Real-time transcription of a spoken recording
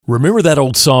Remember that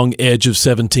old song Edge of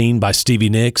 17 by Stevie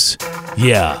Nicks?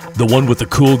 Yeah, the one with the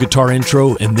cool guitar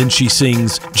intro and then she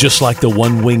sings just like the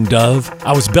one-winged dove.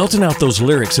 I was belting out those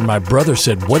lyrics and my brother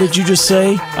said, "What did you just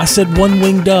say?" I said,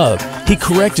 "One-winged dove." He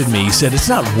corrected me. He said, "It's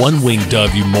not one-winged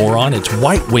dove, you moron. It's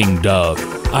white-winged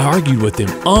dove." I argued with him.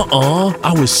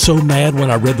 I was so mad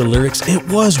when I read the lyrics. It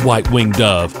was white-winged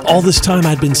dove. All this time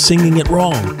I'd been singing it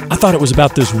wrong. I thought it was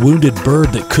about this wounded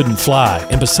bird that couldn't fly.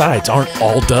 And besides, aren't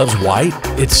all doves white?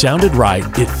 It sounded right,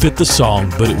 it fit the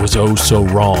song, but it was oh so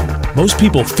wrong. Most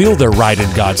people feel they're right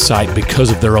in God's sight because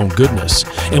of their own goodness.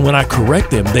 And when I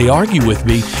correct them, they argue with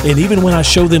me, and even when I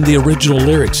show them the original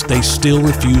lyrics, they still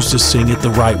refuse to sing it the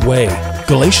right way.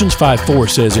 Galatians 5:4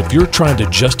 says, if you're trying to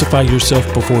justify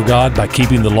yourself before God by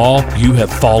keeping the law, you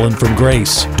have fallen from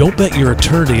grace. Don't bet your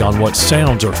eternity on what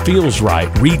sounds or feels right.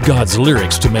 Read God's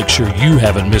lyrics to make sure you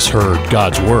haven't misheard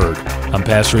God's word. I'm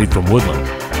Pastor Reed from Woodland.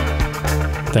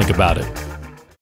 Think about it.